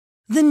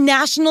The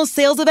national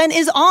sales event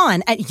is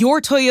on at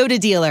your Toyota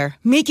dealer,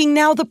 making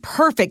now the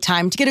perfect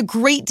time to get a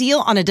great deal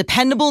on a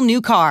dependable new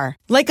car.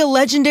 Like a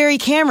legendary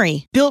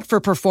Camry, built for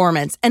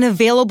performance and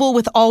available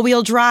with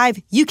all-wheel drive,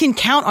 you can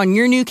count on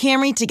your new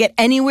Camry to get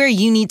anywhere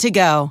you need to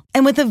go.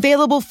 And with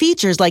available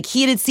features like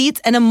heated seats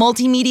and a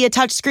multimedia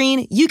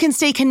touchscreen, you can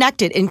stay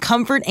connected in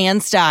comfort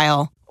and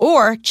style.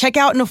 Or check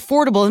out an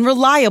affordable and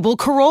reliable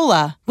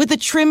Corolla with a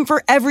trim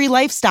for every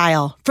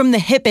lifestyle, from the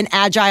hip and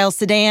agile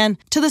sedan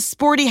to the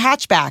sporty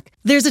hatchback.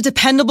 There's a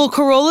dependable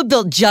Corolla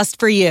built just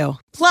for you.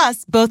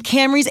 Plus, both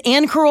Camrys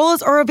and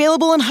Corollas are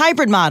available in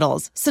hybrid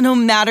models, so no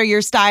matter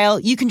your style,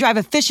 you can drive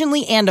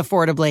efficiently and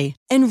affordably.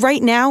 And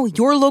right now,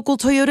 your local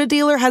Toyota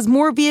dealer has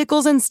more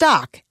vehicles in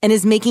stock and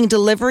is making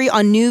delivery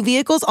on new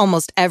vehicles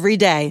almost every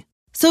day.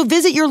 So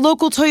visit your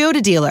local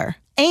Toyota dealer.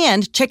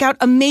 And check out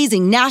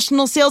amazing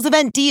national sales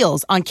event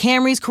deals on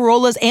Camrys,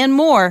 Corollas, and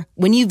more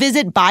when you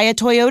visit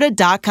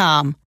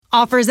buyatoyota.com.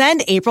 Offers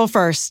end April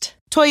 1st.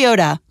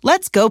 Toyota,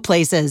 let's go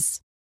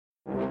places.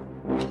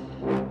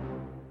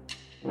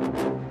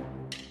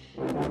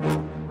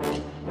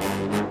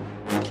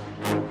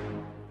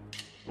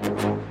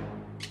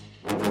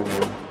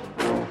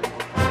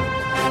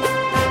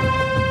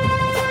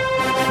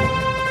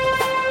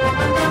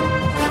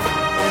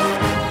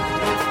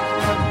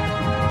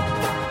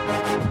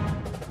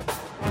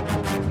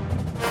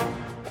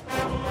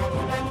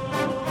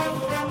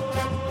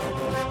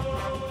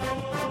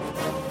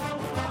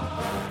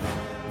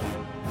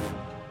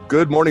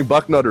 Good morning,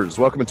 Bucknutters.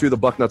 Welcome to the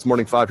Bucknuts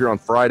Morning Five here on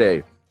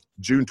Friday,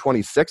 June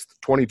 26th,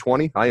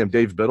 2020. I am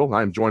Dave Biddle.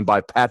 I am joined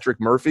by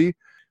Patrick Murphy.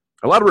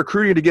 A lot of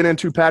recruiting to get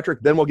into, Patrick.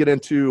 Then we'll get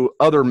into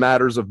other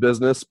matters of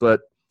business. But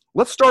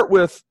let's start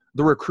with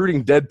the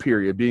recruiting dead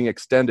period being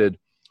extended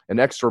an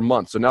extra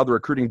month. So now the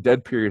recruiting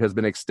dead period has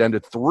been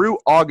extended through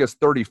August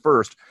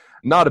 31st.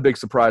 Not a big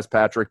surprise,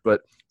 Patrick, but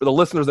for the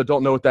listeners that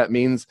don't know what that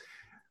means,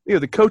 you know,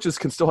 the coaches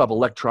can still have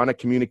electronic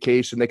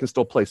communication. They can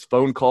still place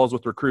phone calls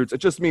with recruits. It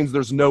just means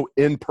there's no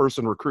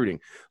in-person recruiting.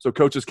 So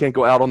coaches can't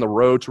go out on the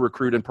road to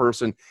recruit in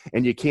person,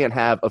 and you can't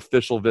have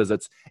official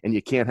visits, and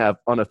you can't have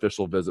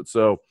unofficial visits.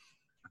 So,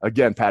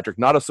 again, Patrick,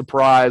 not a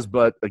surprise,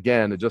 but,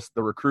 again, just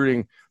the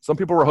recruiting. Some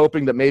people were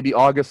hoping that maybe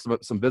August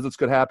some visits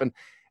could happen.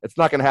 It's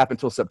not going to happen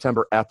until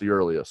September at the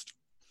earliest.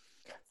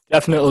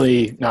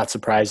 Definitely not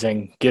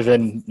surprising,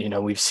 given, you know,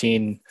 we've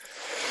seen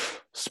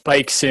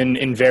spikes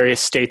in various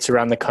states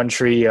around the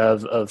country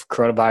of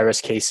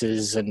coronavirus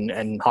cases and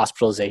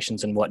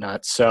hospitalizations and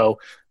whatnot. So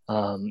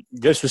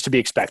this was to be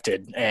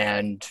expected.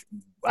 And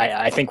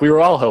I think we were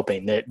all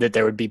hoping that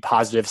there would be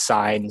positive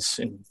signs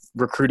in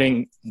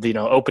recruiting, you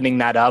know, opening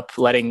that up,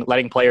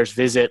 letting players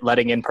visit,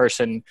 letting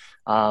in-person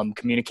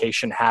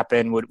communication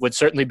happen would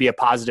certainly be a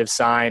positive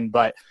sign.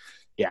 But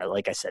yeah,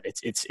 like I said,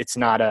 it's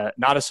not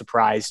a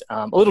surprise.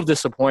 A little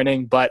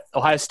disappointing, but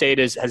Ohio State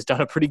has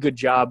done a pretty good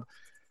job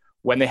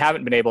when they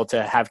haven't been able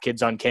to have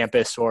kids on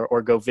campus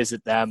or go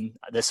visit them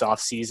this off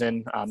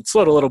season. It's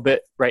slowed a little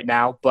bit right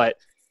now, but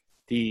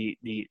the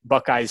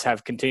Buckeyes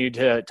have continued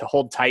to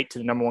hold tight to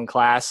the number one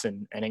class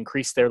and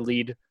increase their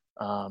lead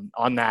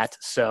on that.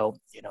 So,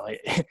 you know,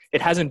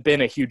 it hasn't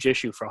been a huge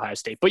issue for Ohio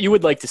State, but you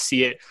would like to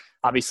see it.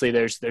 Obviously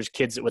there's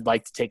kids that would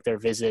like to take their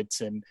visits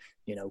and,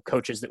 you know,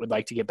 coaches that would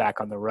like to get back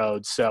on the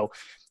road. So,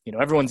 you know,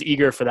 everyone's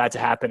eager for that to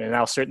happen, and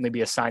that'll certainly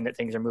be a sign that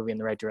things are moving in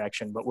the right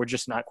direction, but we're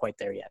just not quite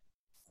there yet.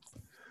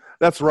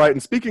 That's right.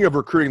 And speaking of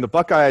recruiting, the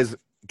Buckeyes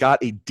got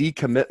a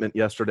decommitment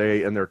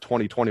yesterday in their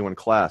 2021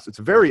 class. It's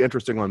very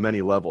interesting on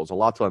many levels. A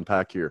lot to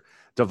unpack here.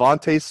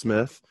 Devontae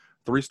Smith,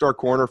 three-star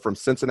corner from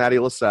Cincinnati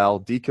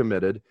LaSalle,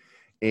 decommitted.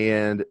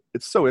 And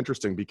it's so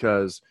interesting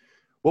because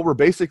what we're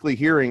basically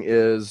hearing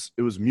is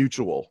it was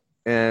mutual.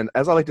 And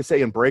as I like to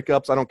say in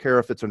breakups, I don't care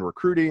if it's in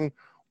recruiting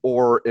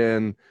or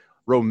in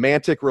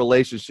romantic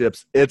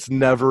relationships, it's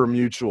never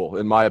mutual,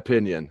 in my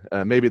opinion.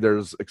 Maybe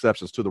there's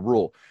exceptions to the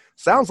rule.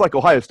 Sounds like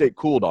Ohio State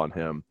cooled on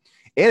him.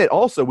 And it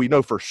also, we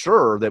know for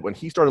sure that when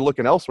he started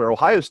looking elsewhere,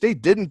 Ohio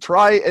State didn't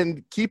try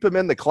and keep him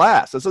in the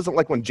class. This isn't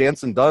like when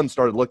Jansen Dunn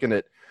started looking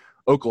at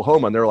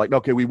Oklahoma and they were like,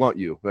 okay, we want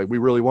you. Like, we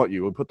really want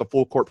you. We'll put the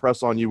full court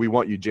press on you. We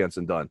want you,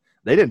 Jansen Dunn.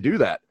 They didn't do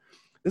that.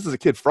 This is a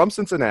kid from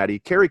Cincinnati,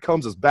 Kerry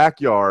Combs'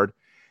 backyard.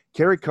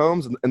 Kerry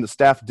Combs and the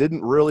staff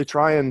didn't really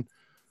try and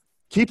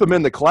keep him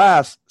in the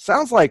class.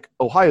 Sounds like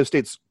Ohio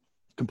State's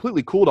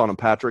completely cooled on him,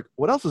 Patrick.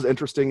 What else is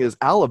interesting is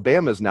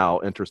Alabama is now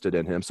interested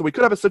in him. So we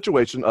could have a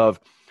situation of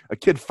a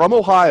kid from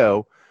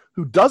Ohio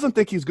who doesn't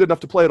think he's good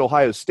enough to play at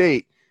Ohio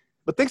State,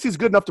 but thinks he's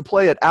good enough to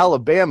play at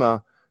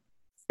Alabama.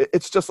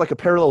 It's just like a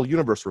parallel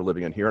universe we're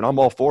living in here, and I'm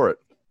all for it.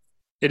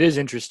 It is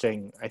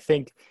interesting. I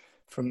think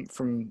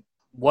from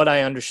what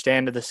I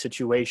understand of the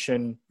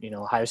situation, you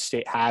know, Ohio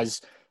State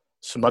has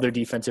some other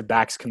defensive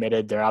backs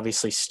committed. They're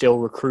obviously still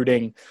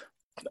recruiting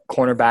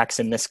cornerbacks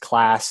in this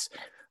class.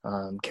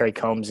 Kerry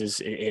Combs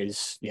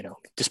is, you know,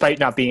 despite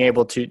not being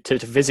able to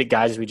visit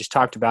guys, as we just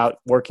talked about,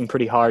 working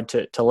pretty hard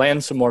to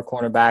land some more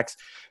cornerbacks.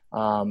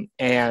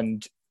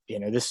 And, you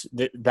know,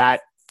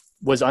 that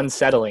was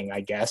unsettling,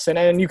 I guess.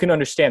 And you can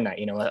understand that,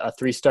 a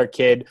 3-star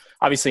kid,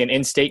 obviously an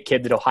in-state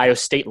kid that Ohio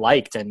State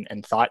liked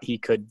and thought he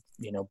could,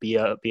 be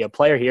a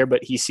player here,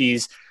 but he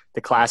sees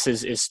the class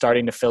is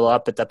starting to fill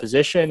up at that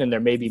position and there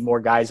may be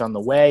more guys on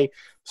the way.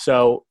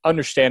 So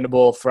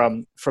understandable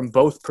from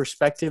both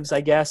perspectives,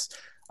 I guess.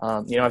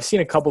 I've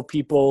seen a couple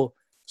people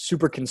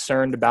super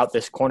concerned about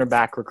this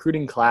cornerback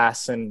recruiting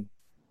class. And,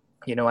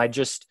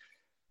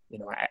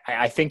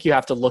 I think you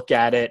have to look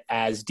at it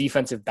as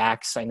defensive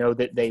backs. I know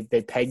that they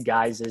peg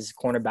guys as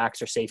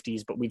cornerbacks or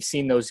safeties, but we've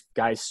seen those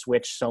guys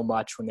switch so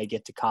much when they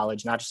get to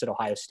college, not just at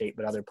Ohio State,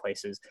 but other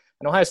places.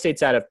 And Ohio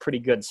State's at a pretty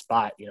good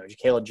spot.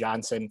 Ja'Kayla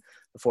Johnson,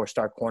 the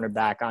 4-star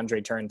cornerback,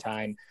 Andre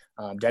Turrentine,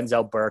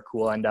 Denzel Burke, who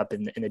will end up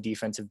in the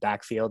defensive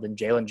backfield, and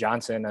Jalen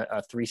Johnson,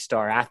 a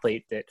 3-star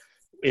athlete that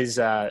is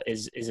a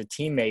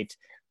teammate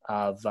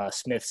of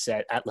Smith's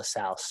at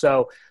LaSalle.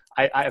 So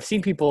I've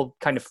seen people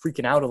kind of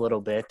freaking out a little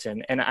bit,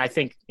 and I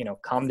think,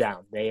 calm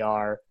down. They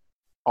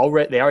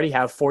already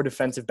have 4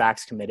 defensive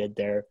backs committed.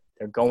 They're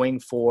going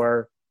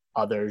for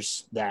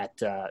others that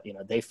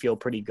they feel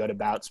pretty good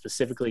about,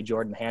 specifically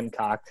Jordan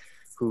Hancock,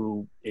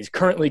 who is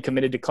currently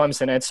committed to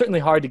Clemson. And it's certainly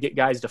hard to get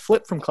guys to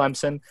flip from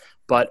Clemson,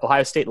 but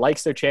Ohio State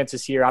likes their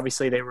chances here.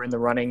 Obviously, they were in the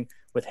running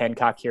with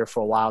Hancock here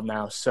for a while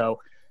now. So,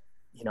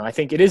 I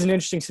think it is an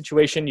interesting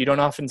situation. You don't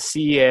often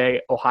see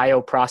a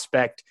Ohio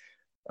prospect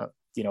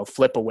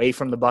flip away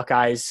from the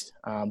Buckeyes.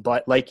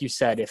 But like you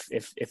said,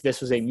 if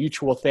this was a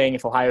mutual thing,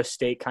 if Ohio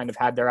State kind of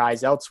had their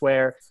eyes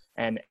elsewhere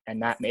and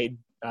that made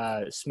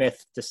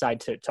Smith decide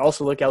to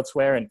also look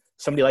elsewhere and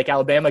somebody like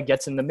Alabama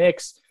gets in the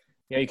mix,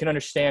 you can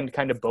understand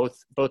kind of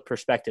both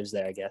perspectives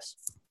there, I guess.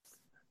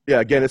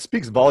 Yeah, again, it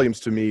speaks volumes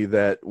to me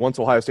that once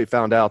Ohio State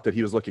found out that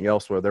he was looking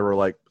elsewhere, they were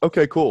like,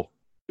 okay, cool.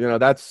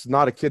 That's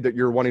not a kid that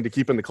you're wanting to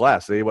keep in the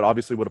class. They would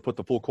have put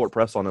the full court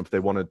press on him if they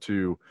wanted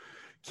to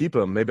keep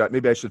him.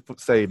 Maybe I should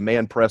say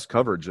man press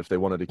coverage if they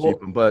wanted to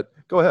keep him, but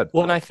go ahead.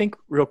 Well, and I think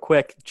real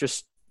quick,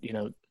 just,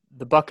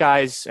 the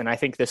Buckeyes, and I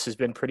think this has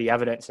been pretty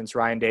evident since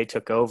Ryan Day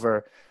took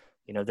over,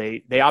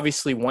 they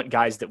obviously want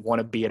guys that want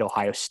to be at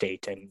Ohio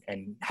State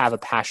and have a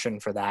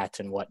passion for that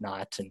and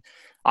whatnot. And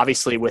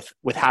obviously with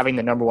having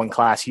the number 1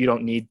 class, you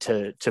don't need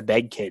to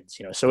beg kids,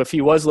 So if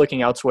he was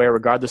looking elsewhere,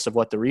 regardless of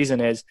what the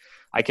reason is,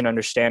 I can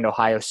understand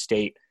Ohio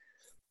State,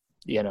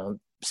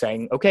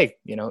 saying, okay,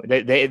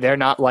 they're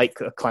not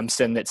like a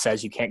Clemson that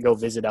says you can't go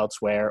visit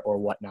elsewhere or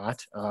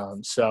whatnot.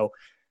 So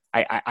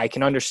I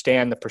can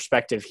understand the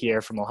perspective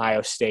here from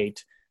Ohio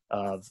State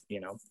of,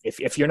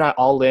 if you're not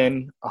all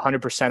in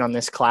 100% on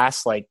this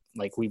class, like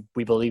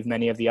we believe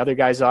many of the other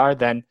guys are,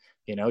 then,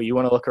 you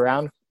want to look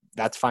around,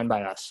 that's fine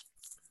by us.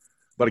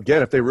 But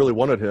again, if they really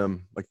wanted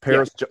him, like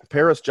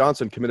Paris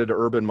Johnson committed to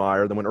Urban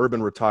Meyer. Then when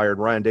Urban retired,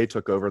 Ryan Day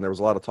took over, and there was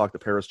a lot of talk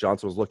that Paris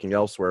Johnson was looking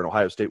elsewhere, and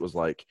Ohio State was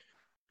like,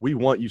 we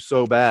want you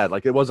so bad.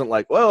 Like, it wasn't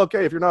like, well,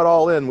 okay, if you're not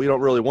all in, we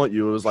don't really want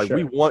you. It was like, sure,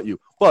 we want you.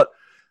 But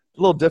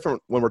a little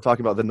different when we're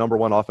talking about the number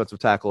 1 offensive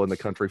tackle in the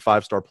country,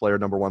 5-star player,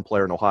 number 1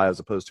 player in Ohio, as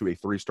opposed to a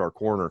 3-star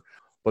corner.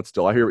 But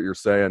still, I hear what you're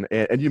saying.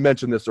 And you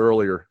mentioned this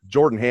earlier.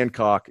 Jordan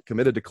Hancock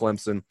committed to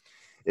Clemson.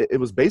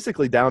 It was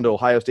basically down to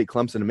Ohio State,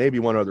 Clemson, and maybe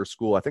one other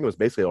school. I think it was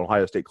basically an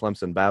Ohio State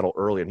Clemson battle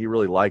early, and he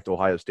really liked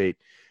Ohio State,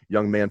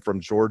 young man from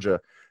Georgia.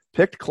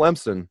 Picked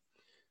Clemson.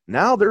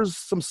 Now there's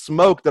some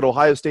smoke that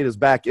Ohio State is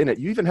back in it.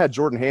 You even had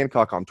Jordan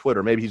Hancock on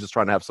Twitter. Maybe he's just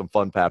trying to have some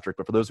fun, Patrick.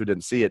 But for those who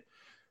didn't see it,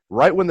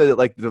 right when the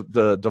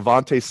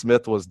Devontae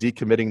Smith was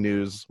decommitting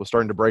news was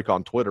starting to break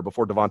on Twitter,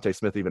 before Devontae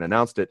Smith even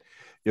announced it,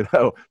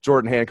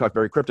 Jordan Hancock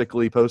very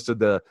cryptically posted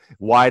the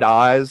wide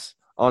eyes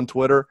on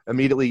Twitter.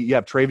 Immediately, you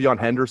have Travion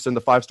Henderson,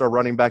 the 5-star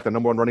running back, the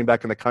number 1 running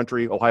back in the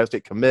country, Ohio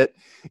State commit,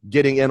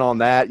 getting in on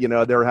that.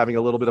 They're having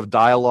a little bit of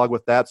dialogue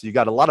with that. So you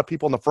got a lot of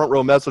people on the front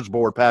row message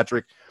board,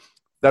 Patrick,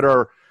 that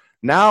are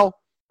now,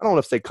 I don't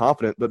want to say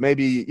confident, but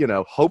maybe,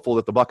 hopeful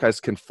that the Buckeyes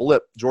can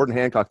flip Jordan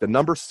Hancock, the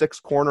number 6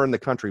 corner in the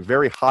country,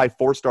 very high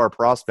 4-star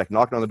prospect,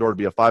 knocking on the door to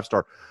be a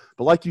 5-star.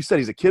 But like you said,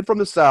 he's a kid from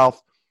the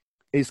South.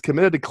 He's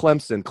committed to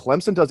Clemson.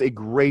 Clemson does a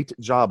great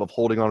job of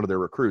holding on to their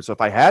recruits. So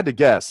if I had to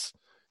guess,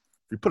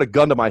 if you put a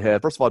gun to my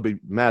head, first of all, I'd be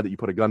mad that you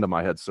put a gun to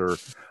my head, sir.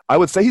 I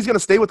would say he's going to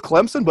stay with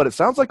Clemson, but it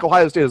sounds like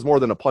Ohio State has more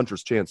than a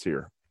puncher's chance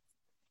here.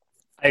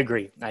 I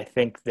agree. I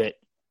think that,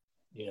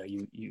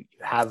 you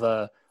have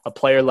a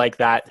player like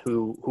that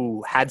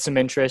who had some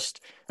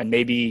interest, and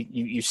maybe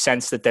you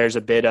sense that there's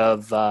a bit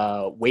of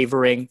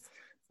wavering,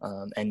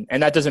 and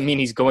that doesn't mean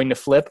he's going to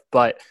flip,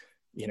 but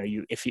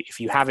if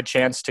you have a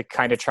chance to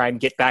kind of try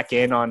and get back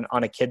in on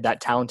a kid that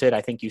talented,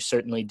 I think you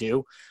certainly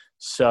do.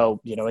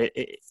 So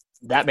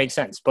that makes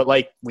sense. But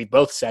like we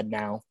both said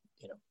now,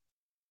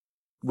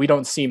 we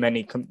don't see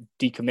many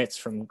decommits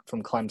from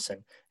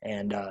Clemson,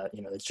 and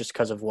it's just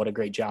because of what a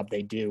great job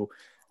they do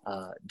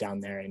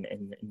down there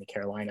in the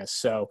Carolinas.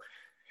 So,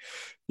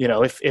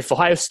 if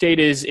Ohio State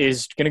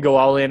is going to go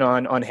all in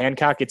on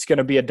Hancock, it's going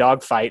to be a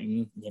dogfight,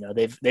 and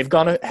they've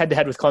gone head to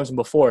head with Clemson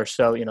before,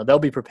 so they'll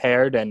be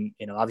prepared. And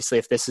obviously,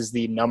 if this is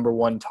the number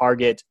 1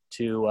 target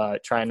to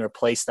try and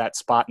replace that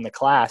spot in the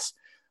class,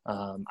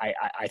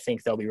 I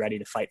think they'll be ready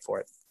to fight for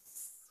it.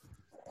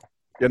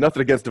 Yeah,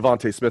 nothing against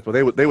Devontae Smith,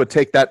 but they would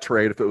take that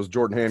trade if it was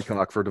Jordan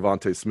Hancock for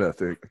Devontae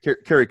Smith.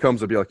 Kerry Combs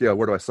would be like, yeah,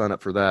 where do I sign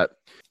up for that?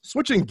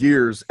 Switching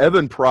gears,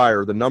 Evan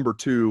Pryor, the number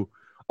 2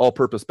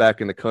 all-purpose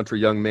back in the country,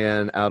 young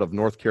man out of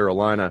North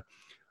Carolina,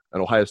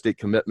 an Ohio State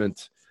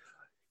commitment.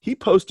 He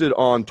posted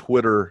on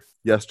Twitter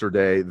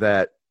yesterday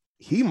that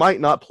he might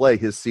not play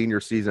his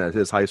senior season at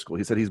his high school.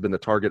 He said he's been the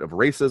target of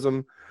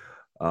racism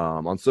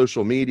on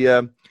social media.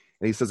 And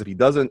he says if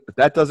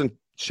that doesn't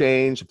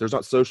change, if there's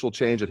not social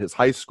change at his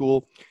high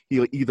school,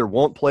 he either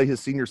won't play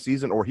his senior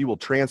season or he will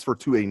transfer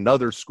to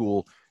another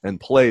school and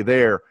play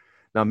there.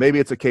 Now, maybe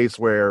it's a case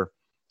where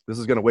this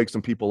is going to wake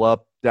some people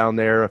up down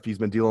there if he's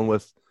been dealing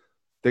with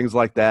things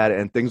like that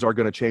and things are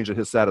going to change at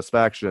his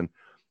satisfaction.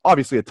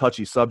 Obviously a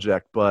touchy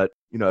subject, but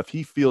if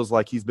he feels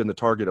like he's been the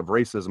target of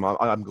racism,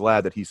 I'm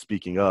glad that he's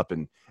speaking up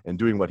and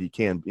doing what he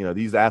can.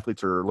 These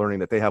athletes are learning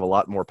that they have a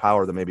lot more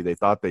power than maybe they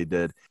thought they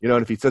did. And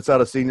if he sits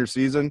out a senior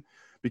season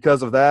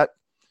because of that,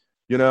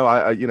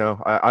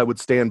 I would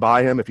stand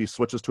by him. If he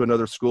switches to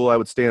another school, I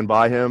would stand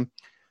by him.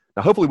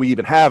 Now, hopefully we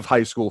even have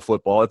high school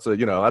football. It's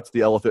that's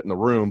the elephant in the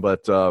room.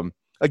 But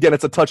again,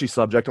 it's a touchy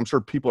subject. I'm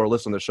sure people are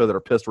listening to the show that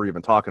are pissed we're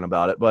even talking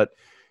about it. But,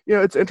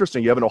 it's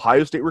interesting. You have an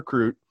Ohio State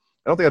recruit.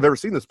 I don't think I've ever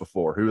seen this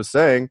before, who is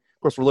saying,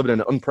 of course, we're living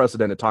in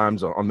unprecedented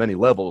times on many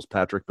levels,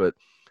 Patrick, but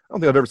I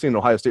don't think I've ever seen an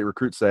Ohio State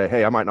recruit say,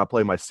 hey, I might not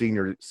play my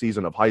senior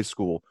season of high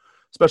school,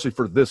 especially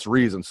for this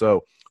reason.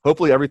 So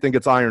hopefully everything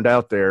gets ironed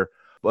out there.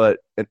 But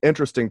an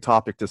interesting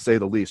topic to say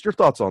the least. Your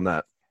thoughts on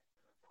that?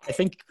 I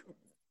think,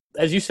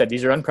 as you said,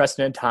 these are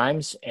unprecedented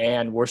times,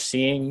 and we're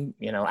seeing,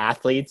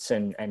 athletes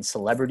and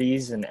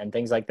celebrities and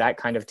things like that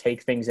kind of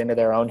take things into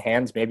their own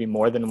hands, maybe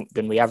more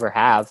than we ever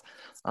have.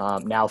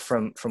 Now,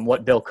 from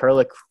what Bill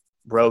Kurelic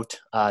wrote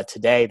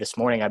this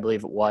morning, I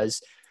believe it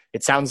was,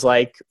 it sounds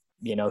like,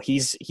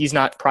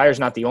 Pryor's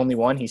not the only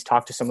one. He's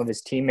talked to some of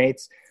his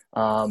teammates.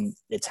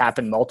 It's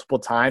happened multiple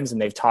times,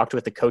 and they've talked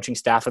with the coaching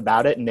staff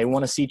about it, and they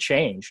want to see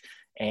change.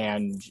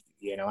 And,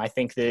 I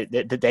think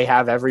that they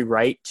have every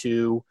right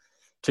to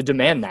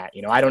demand that.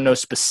 I don't know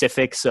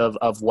specifics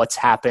of what's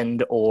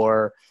happened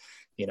or,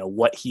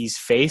 what he's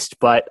faced,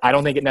 but I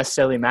don't think it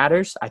necessarily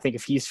matters. I think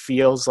if he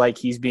feels like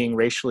he's being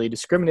racially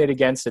discriminated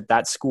against at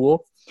that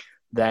school,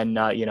 then,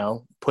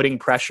 putting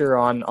pressure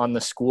on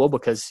the school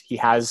because he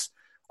has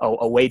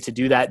a way to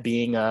do that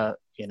being a,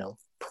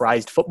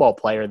 prized football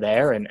player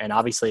there. And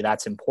obviously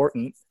that's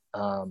important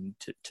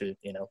to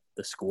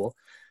the school.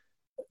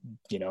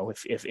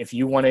 If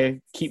you want to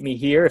keep me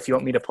here, if you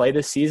want me to play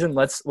this season,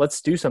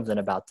 let's do something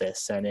about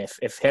this. And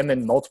if him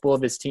and multiple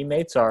of his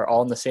teammates are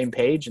all on the same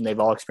page and they've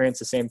all experienced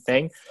the same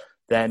thing,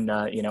 then,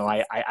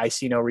 I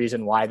see no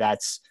reason why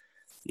that's,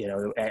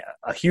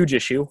 a huge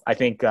issue. I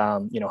think,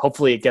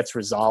 hopefully it gets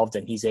resolved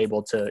and he's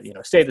able to,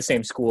 stay at the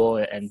same school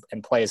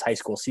and play his high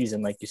school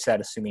season, like you said,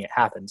 assuming it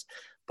happens.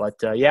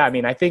 But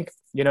I think,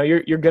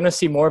 you're going to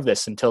see more of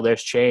this until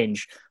there's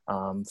change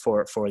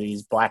for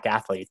these black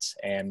athletes.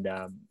 And,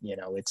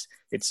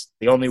 it's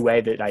the only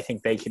way that I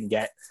think they can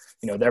get,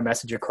 their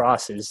message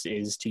across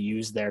is to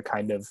use their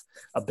kind of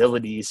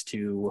abilities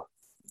to,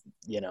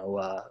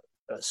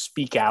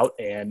 speak out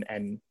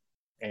and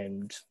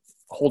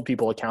hold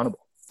people accountable.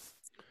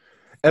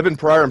 Evan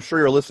Pryor, I'm sure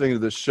you're listening to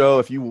this show.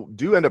 If you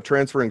do end up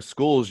transferring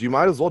schools, you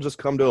might as well just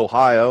come to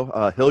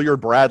Ohio.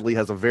 Hilliard-Bradley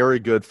has a very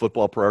good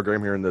football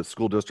program here in the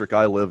school district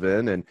I live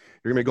in, and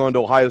you're going to be going to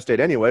Ohio State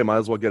anyway. Might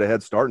as well get a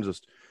head start and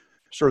just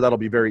sure that'll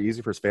be very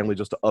easy for his family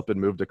just to up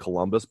and move to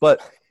Columbus.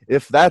 But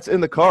if that's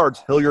in the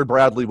cards,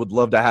 Hilliard-Bradley would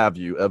love to have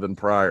you, Evan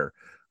Pryor.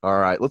 All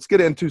right, let's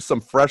get into some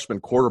freshman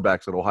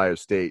quarterbacks at Ohio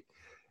State.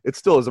 It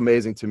still is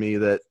amazing to me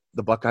that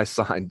the Buckeyes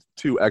signed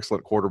 2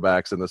 excellent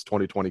quarterbacks in this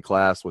 2020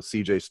 class with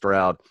C.J.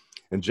 Stroud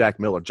and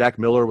Jack Miller. Jack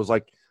Miller was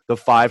like the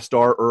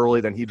 5-star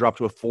early, then he dropped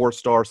to a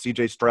 4-star.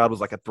 C.J. Stroud was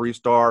like a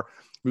 3-star.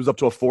 He was up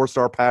to a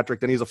 4-star, Patrick.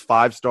 Then he's a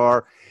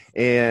 5-star.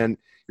 And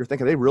you're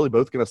thinking, are they really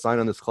both going to sign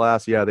in this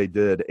class? Yeah, they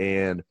did.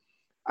 And,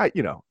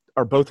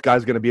 are both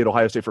guys going to be at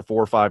Ohio State for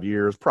 4 or 5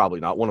 years?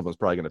 Probably not. One of them is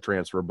probably going to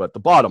transfer. But the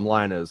bottom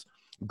line is,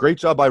 great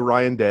job by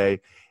Ryan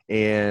Day.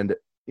 And,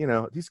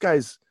 these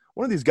guys –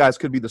 one of these guys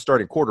could be the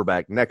starting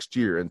quarterback next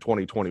year in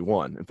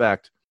 2021. In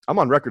fact, I'm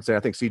on record saying I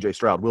think C.J.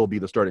 Stroud will be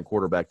the starting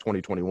quarterback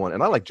 2021.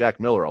 And I like Jack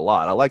Miller a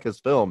lot. I like his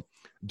film.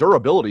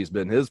 Durability has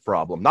been his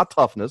problem. Not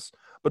toughness,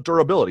 but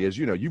durability. As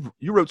you know,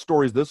 you wrote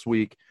stories this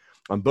week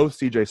on both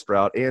C.J.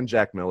 Stroud and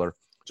Jack Miller.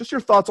 Just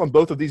your thoughts on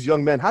both of these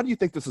young men. How do you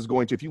think this is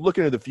going to, if you look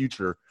into the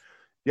future,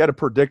 you had to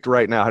predict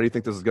right now, how do you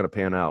think this is going to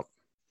pan out?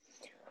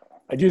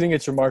 I do think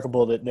it's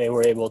remarkable that they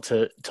were able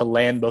to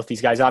land both these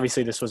guys.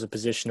 Obviously, this was a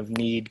position of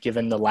need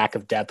given the lack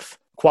of depth,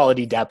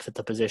 quality depth at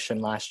the position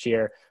last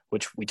year,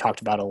 which we talked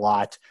about a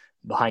lot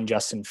behind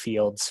Justin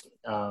Fields.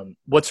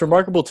 What's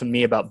remarkable to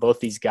me about both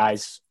these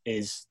guys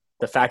is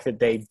the fact that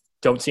they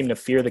don't seem to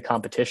fear the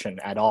competition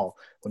at all.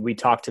 When we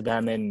talked to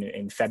them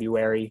in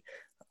February,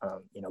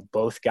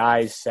 both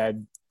guys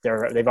said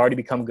they've already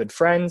become good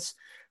friends.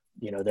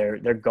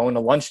 they're going to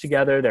lunch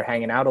together. They're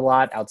hanging out a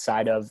lot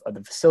outside of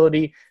the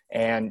facility,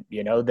 and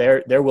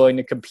they're willing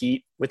to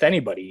compete with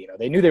anybody.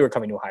 They knew they were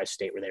coming to Ohio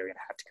State where they were going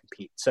to have to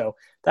compete. So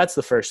that's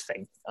the first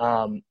thing.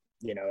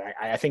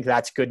 I think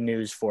that's good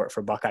news for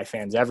Buckeye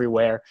fans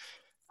everywhere.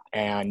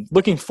 And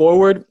looking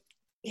forward,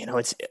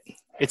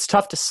 it's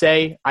tough to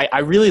say. I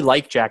really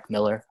like Jack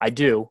Miller. I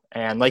do.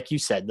 And like you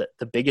said,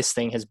 the biggest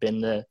thing has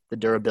been the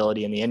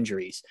durability and the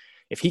injuries.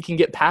 If he can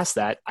get past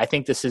that, I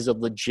think this is a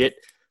legit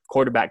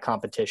quarterback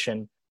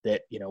competition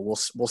that,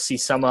 we'll see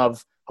some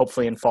of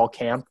hopefully in fall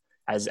camp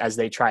as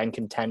they try and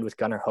contend with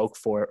Gunnar Hoke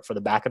for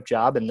the backup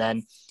job. And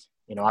then,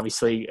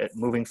 obviously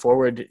moving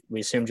forward,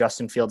 we assume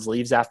Justin Fields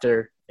leaves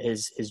after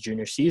his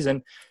junior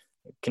season,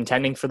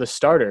 contending for the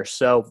starter.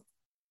 So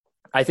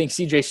I think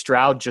CJ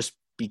Stroud, just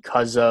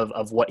because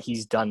of what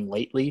he's done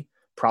lately,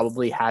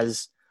 probably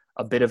has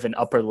a bit of an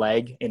upper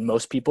leg in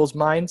most people's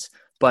minds.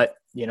 But,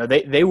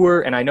 they were,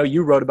 and I know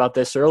you wrote about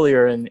this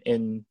earlier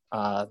in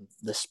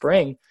the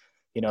spring,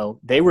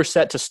 they were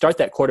set to start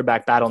that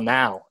quarterback battle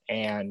now,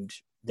 and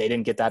they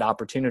didn't get that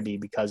opportunity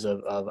because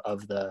of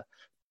the,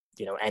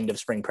 end of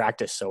spring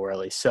practice so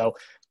early. So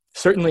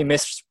certainly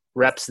missed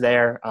reps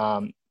there.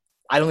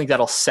 I don't think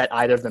that'll set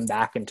either of them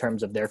back in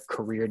terms of their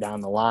career down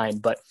the line.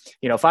 But,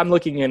 if I'm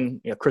looking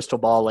in crystal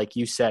ball, like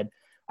you said,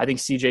 I think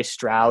CJ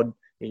Stroud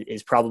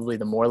is probably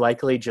the more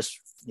likely just,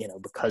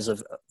 because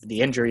of the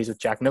injuries with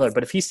Jack Miller.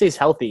 But if he stays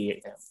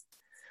healthy,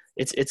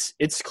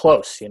 it's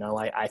close.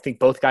 I think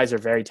both guys are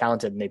very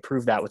talented, and they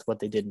proved that with what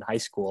they did in high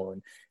school.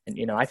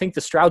 And I think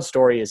the Stroud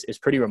story is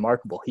pretty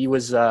remarkable. He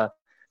was,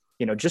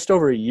 just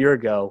over a year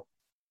ago,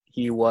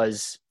 he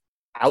was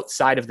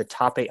outside of the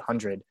top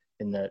 800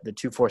 in the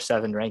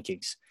 247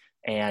 rankings,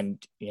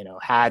 and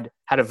had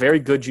a very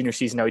good junior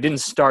season. Now, he didn't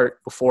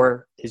start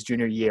before his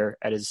junior year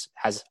at his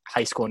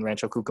high school in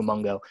Rancho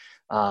Cucamonga,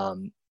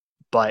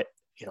 but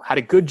had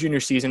a good junior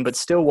season, but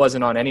still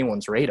wasn't on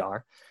anyone's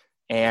radar.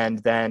 And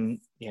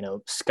then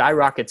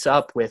skyrockets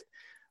up with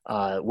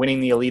winning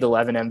the Elite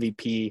 11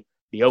 MVP,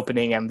 the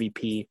opening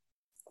MVP,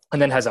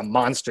 and then has a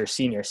monster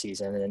senior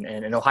season.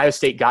 And Ohio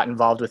State got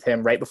involved with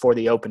him right before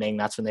the opening.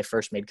 That's when they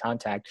first made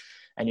contact.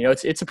 And,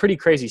 it's a pretty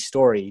crazy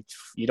story.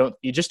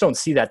 You just don't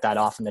see that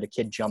often, that a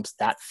kid jumps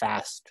that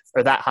fast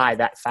or that high,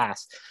 that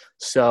fast.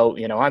 So,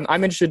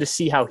 I'm interested to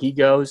see how he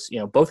goes.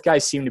 Both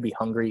guys seem to be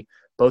hungry.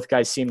 Both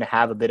guys seem to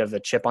have a bit of a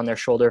chip on their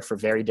shoulder for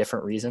very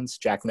different reasons.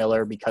 Jack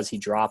Miller, because he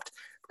dropped,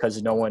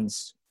 because no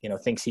one's,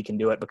 thinks he can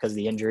do it because of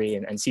the injury,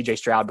 and CJ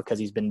Stroud because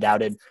he's been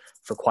doubted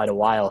for quite a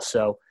while.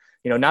 So,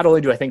 not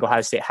only do I think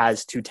Ohio State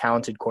has two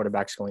talented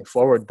quarterbacks going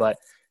forward, but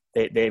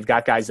they've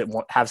got guys that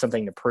have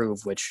something to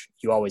prove, which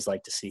you always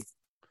like to see.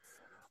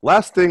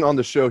 Last thing on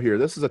the show here.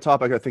 This is a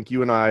topic I think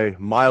you and I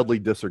mildly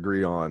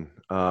disagree on.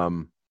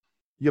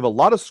 You have a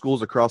lot of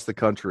schools across the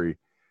country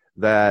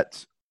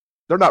that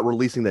they're not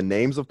releasing the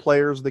names of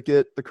players that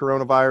get the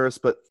coronavirus,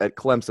 but at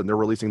Clemson, they're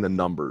releasing the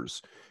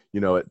numbers.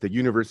 At the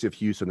University of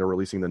Houston, they're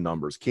releasing the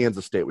numbers.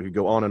 Kansas State, we could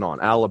go on and on.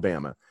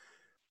 Alabama.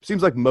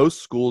 Seems like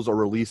most schools are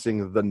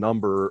releasing the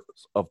number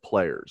of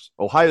players.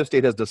 Ohio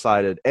State has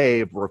decided,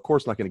 A, we're of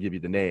course not going to give you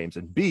the names,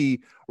 and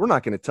B, we're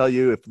not going to tell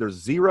you if there's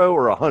 0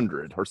 or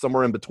 100 or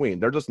somewhere in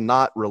between. They're just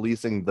not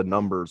releasing the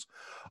numbers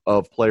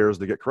of players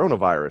that get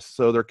coronavirus.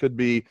 So there could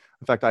be,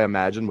 in fact, I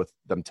imagine with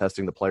them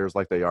testing the players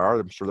like they are,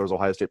 I'm sure there's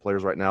Ohio State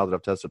players right now that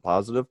have tested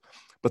positive,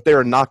 but they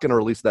are not going to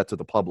release that to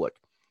the public.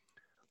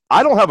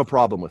 I don't have a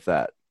problem with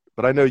that,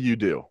 but I know you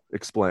do.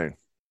 Explain.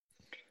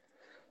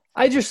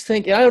 I just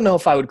think, I don't know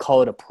if I would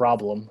call it a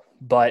problem,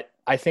 but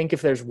I think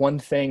if there's one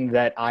thing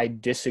that I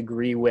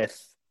disagree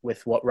with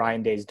what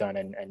Ryan Day's done,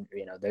 and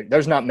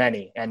there's not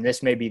many, and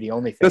this may be the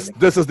only thing.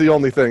 This is the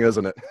only thing,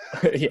 isn't it?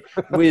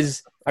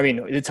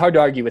 It's hard to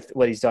argue with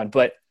what he's done,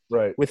 but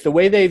right. With the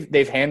way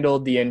they've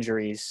handled the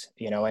injuries,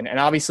 and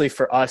obviously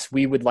for us,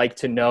 we would like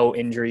to know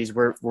injuries.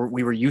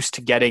 We were used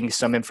to getting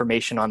some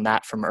information on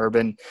that from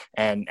Urban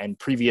and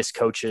previous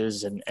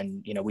coaches,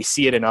 and we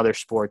see it in other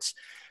sports.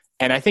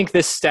 And I think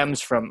this stems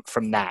from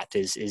that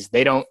is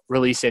they don't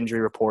release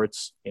injury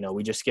reports.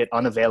 We just get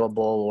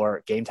unavailable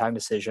or game time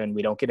decision.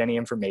 We don't get any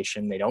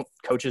information.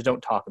 Coaches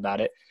don't talk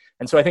about it.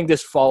 And so I think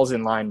this falls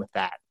in line with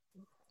that.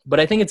 But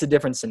I think it's a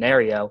different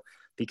scenario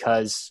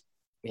because,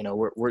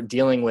 we're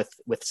dealing with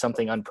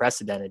something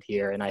unprecedented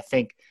here. And I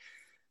think,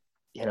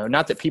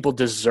 not that people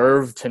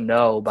deserve to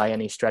know by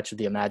any stretch of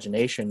the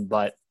imagination,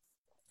 but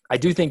I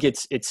do think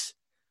it's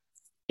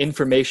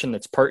information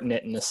that's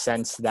pertinent in the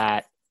sense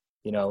that,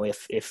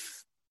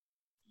 if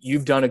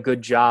you've done a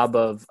good job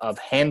of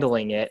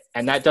handling it,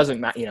 and that doesn't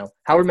matter,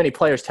 however many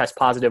players test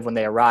positive when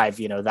they arrive,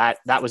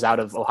 that was out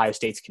of Ohio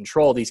State's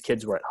control. These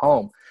kids were at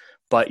home.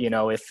 But,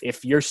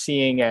 if you're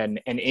seeing an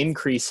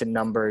increase in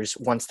numbers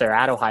once they're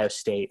at Ohio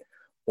State,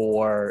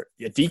 or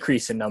a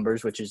decrease in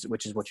numbers, which is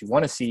what you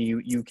want to see,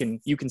 you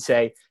can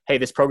say, hey,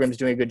 this program's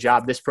doing a good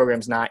job. This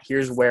program's not.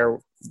 Here's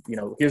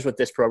what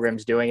this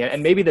program's doing.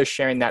 And maybe they're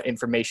sharing that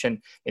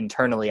information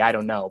internally. I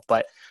don't know.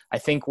 But I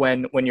think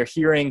when you're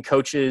hearing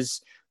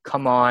coaches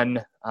come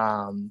on,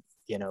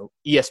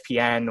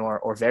 ESPN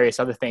or various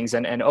other things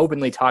and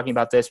openly talking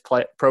about this,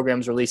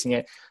 programs releasing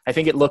it. I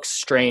think it looks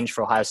strange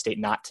for Ohio State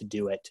not to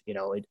do it.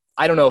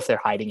 I don't know if they're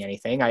hiding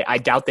anything. I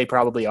doubt they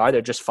probably are.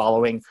 They're just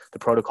following the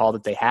protocol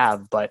that they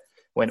have. But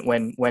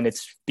when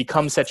it's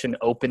become such an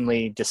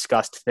openly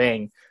discussed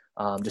thing,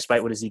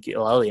 despite what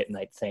Ezekiel Elliott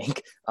might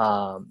think,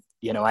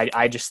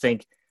 I just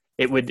think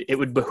it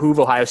would behoove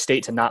Ohio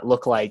State to not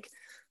look like,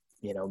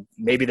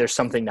 maybe there's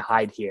something to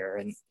hide here.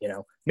 And,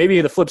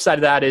 maybe the flip side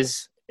of that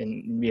is,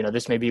 and,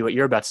 this may be what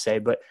you're about to say,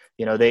 but,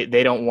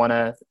 they don't want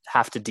to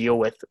have to deal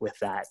with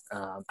that.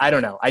 I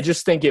don't know. I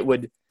just think it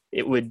would,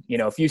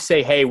 if you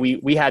say, hey,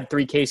 we had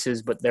 3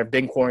 cases, but they're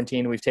been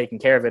quarantined, we've taken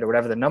care of it, or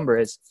whatever the number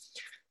is,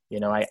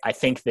 I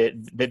think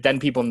that then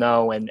people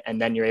know,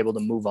 and then you're able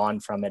to move on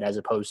from it, as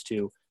opposed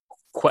to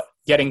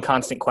getting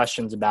constant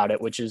questions about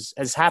it, which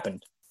has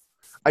happened.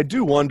 I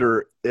do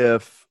wonder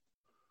if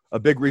a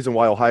big reason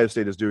why Ohio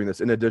State is doing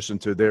this, in addition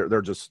to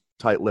they're just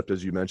tight-lipped,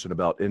 as you mentioned,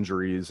 about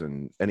injuries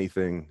and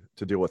anything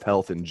to deal with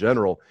health in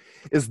general,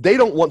 is they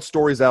don't want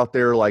stories out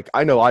there like,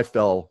 I know I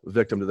fell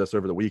victim to this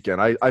over the weekend.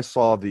 I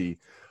saw the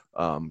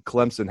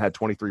Clemson had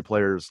 23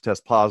 players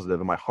test positive,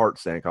 and my heart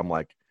sank. I'm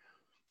like,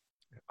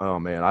 oh,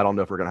 man, I don't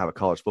know if we're going to have a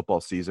college football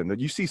season.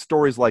 You see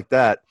stories like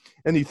that,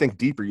 and you think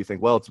deeper. You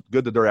think, well, it's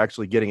good that they're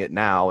actually getting it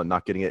now and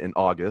not getting it in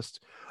August.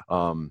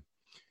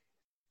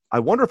 I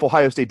wonder if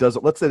Ohio State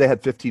doesn't – let's say they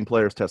had 15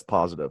 players test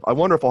positive. I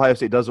wonder if Ohio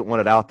State doesn't want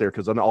it out there,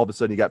 because then all of a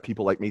sudden you got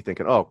people like me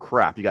thinking, oh,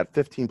 crap, you got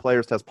 15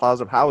 players test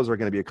positive. How is there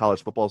going to be a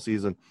college football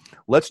season?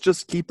 Let's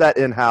just keep that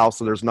in-house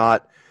so there's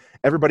not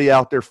everybody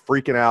out there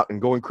freaking out and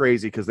going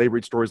crazy because they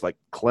read stories like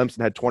Clemson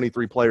had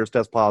 23 players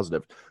test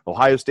positive.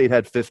 Ohio State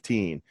had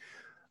 15.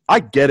 I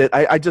get it.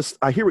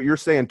 I hear what you're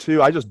saying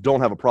too. I just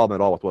don't have a problem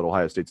at all with what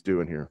Ohio State's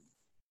doing here.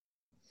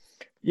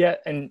 Yeah,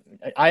 and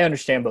I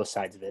understand both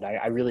sides of it.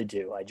 I really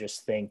do. I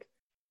just think,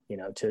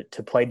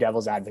 to play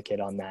devil's advocate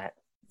on that,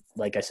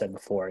 like I said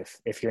before,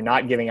 if you're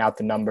not giving out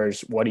the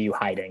numbers, what are you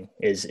hiding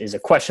is a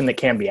question that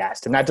can be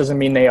asked. And that doesn't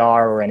mean they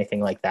are or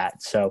anything like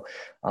that. So,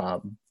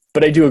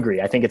 but I do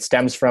agree. I think it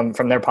stems from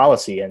their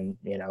policy. And,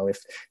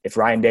 if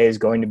Ryan Day is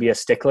going to be a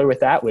stickler with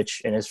that,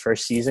 which in his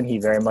first season he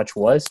very much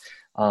was,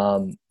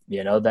 then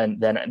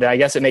I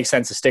guess it makes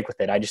sense to stick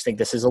with it. I just think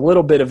this is a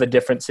little bit of a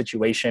different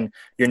situation.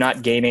 You're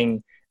not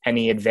gaining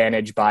any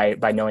advantage by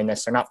knowing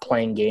this. They're not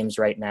playing games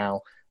right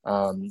now.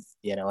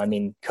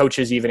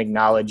 Coaches even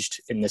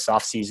acknowledged in this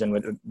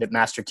offseason that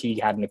Master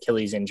Teague had an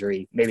Achilles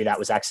injury. Maybe that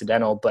was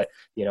accidental, but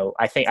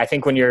I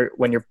think when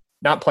you're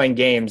not playing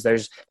games,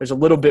 there's a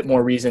little bit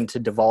more reason to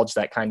divulge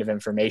that kind of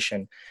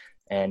information.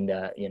 And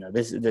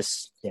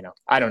this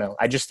I don't know.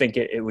 I just think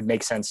it would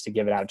make sense to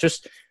give it out,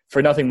 just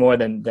for nothing more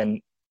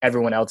than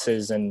everyone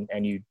else's, and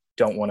you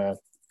don't want to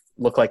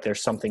look like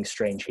there's something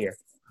strange here.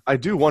 I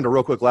do wonder,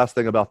 real quick, last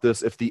thing about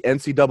this, if the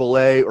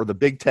NCAA or the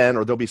Big Ten,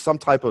 or there'll be some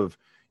type of,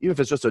 even if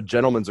it's just a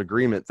gentleman's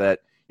agreement that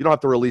you don't have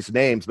to release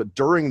names, but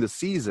during the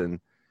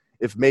season,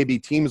 if maybe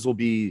teams will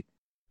be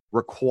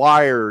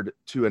required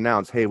to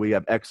announce, hey, we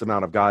have X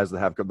amount of guys that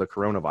have the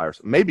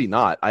coronavirus. Maybe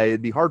not.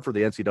 It'd be hard for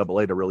the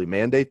NCAA to really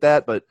mandate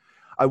that, but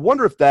I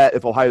wonder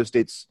if Ohio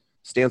State's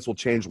stance will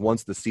change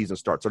once the season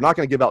starts. They're not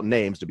going to give out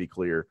names, to be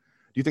clear.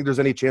 Do you think there's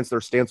any chance their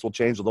stance will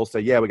change, or they'll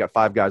say, yeah, we got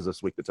 5 guys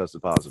this week that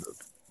tested positive?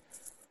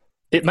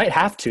 It might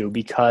have to,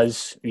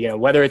 because,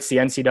 whether it's the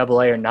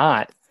NCAA or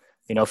not,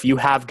 if you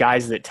have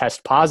guys that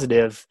test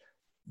positive,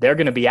 they're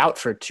going to be out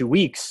for 2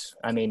 weeks.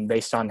 I mean,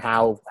 based on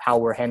how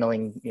we're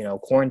handling,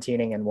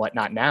 quarantining and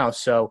whatnot now.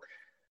 So,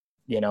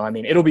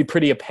 it'll be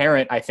pretty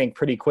apparent, I think,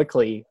 pretty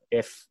quickly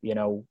if,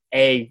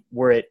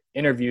 we're at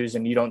interviews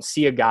and you don't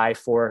see a guy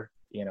for,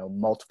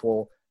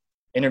 multiple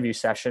interview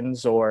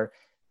sessions, or,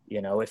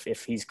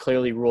 if he's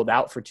clearly ruled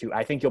out for 2,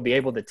 I think you'll be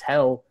able to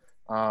tell,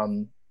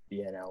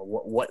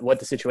 what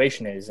the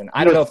situation is. And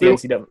I don't know if the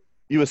NCAA.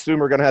 You assume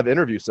we're going to have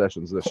interview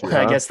sessions this year.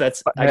 I guess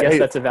that's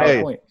a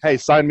valid point. Hey,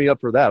 sign me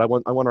up for that. I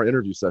want our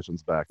interview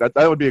sessions back. That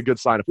would be a good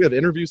sign. If we have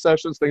interview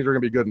sessions, things are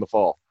going to be good in the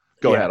fall.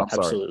 Go ahead. I'm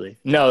sorry. Absolutely.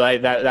 No,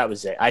 that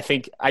was it.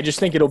 I just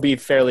think it'll be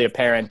fairly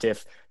apparent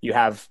if you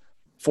have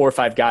 4 or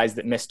 5 guys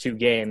that missed 2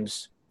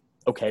 games.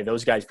 Okay,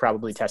 those guys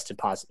probably tested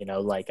positive.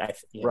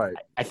 Right.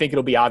 I think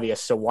it'll be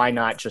obvious. So why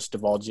not just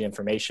divulge the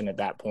information at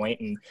that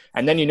point,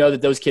 and then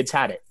that those kids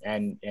had it,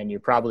 and you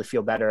probably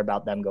feel better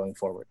about them going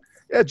forward.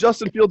 Yeah,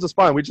 Justin Fields is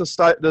fine. We just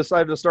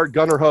decided to start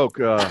Gunnar Hoke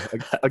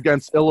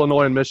against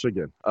Illinois and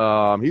Michigan.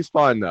 He's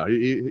fine now.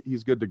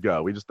 He's good to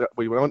go.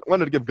 We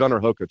wanted to give Gunnar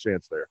Hoke a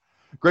chance there.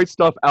 Great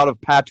stuff out of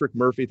Patrick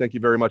Murphy. Thank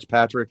you very much,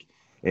 Patrick.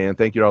 And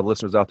thank you to all the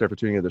listeners out there for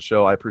tuning into the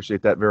show. I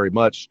appreciate that very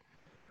much.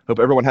 Hope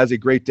everyone has a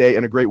great day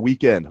and a great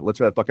weekend. Let's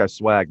have Buckeye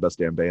Swag, best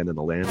damn band in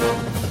the land.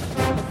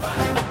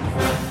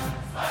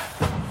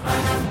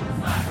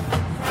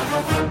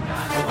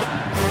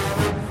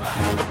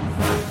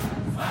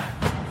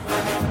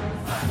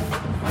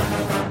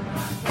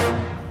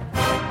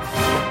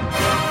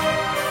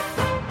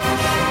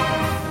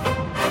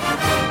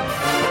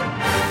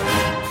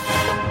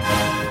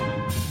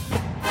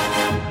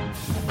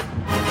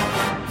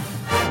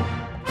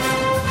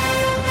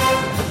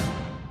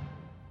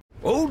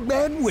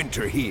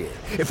 winter here.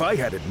 If I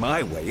had it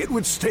my way, it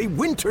would stay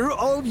winter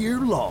all year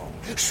long.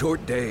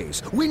 Short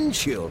days, wind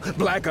chill,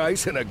 black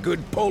ice, and a good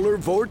polar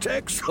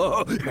vortex.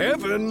 Oh,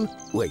 heaven!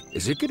 Wait,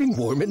 is it getting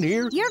warm in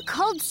here? Your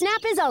cold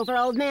snap is over,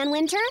 Old Man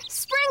Winter.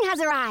 Spring has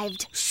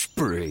arrived.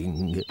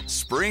 Spring.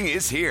 Spring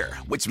is here,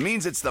 which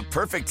means it's the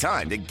perfect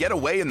time to get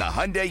away in the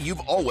Hyundai you've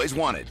always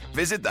wanted.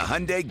 Visit the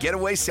Hyundai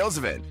Getaway Sales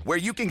Event, where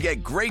you can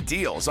get great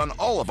deals on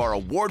all of our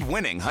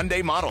award-winning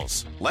Hyundai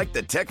models, like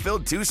the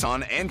tech-filled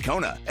Tucson and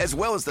Kona, as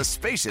well as the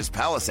spacious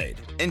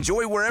Palisade.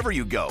 Enjoy wherever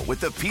you go with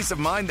the peace of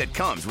mind that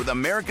comes with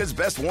America's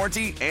best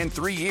warranty and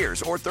 3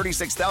 years or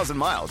 36,000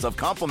 miles of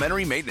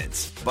complimentary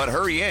maintenance. But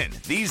hurry in,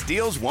 these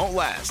deals won't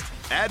last.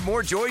 Add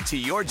more joy to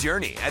your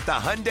journey at the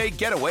Hyundai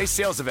Getaway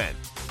Sales Event.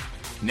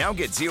 Now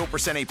get 0%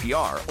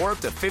 APR or up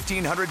to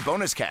 $1,500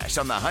 bonus cash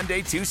on the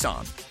Hyundai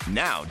Tucson.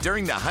 Now,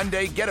 during the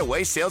Hyundai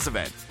Getaway Sales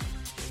Event.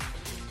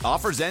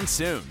 Offers end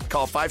soon.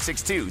 Call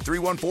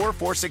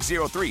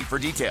 562-314-4603 for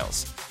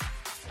details.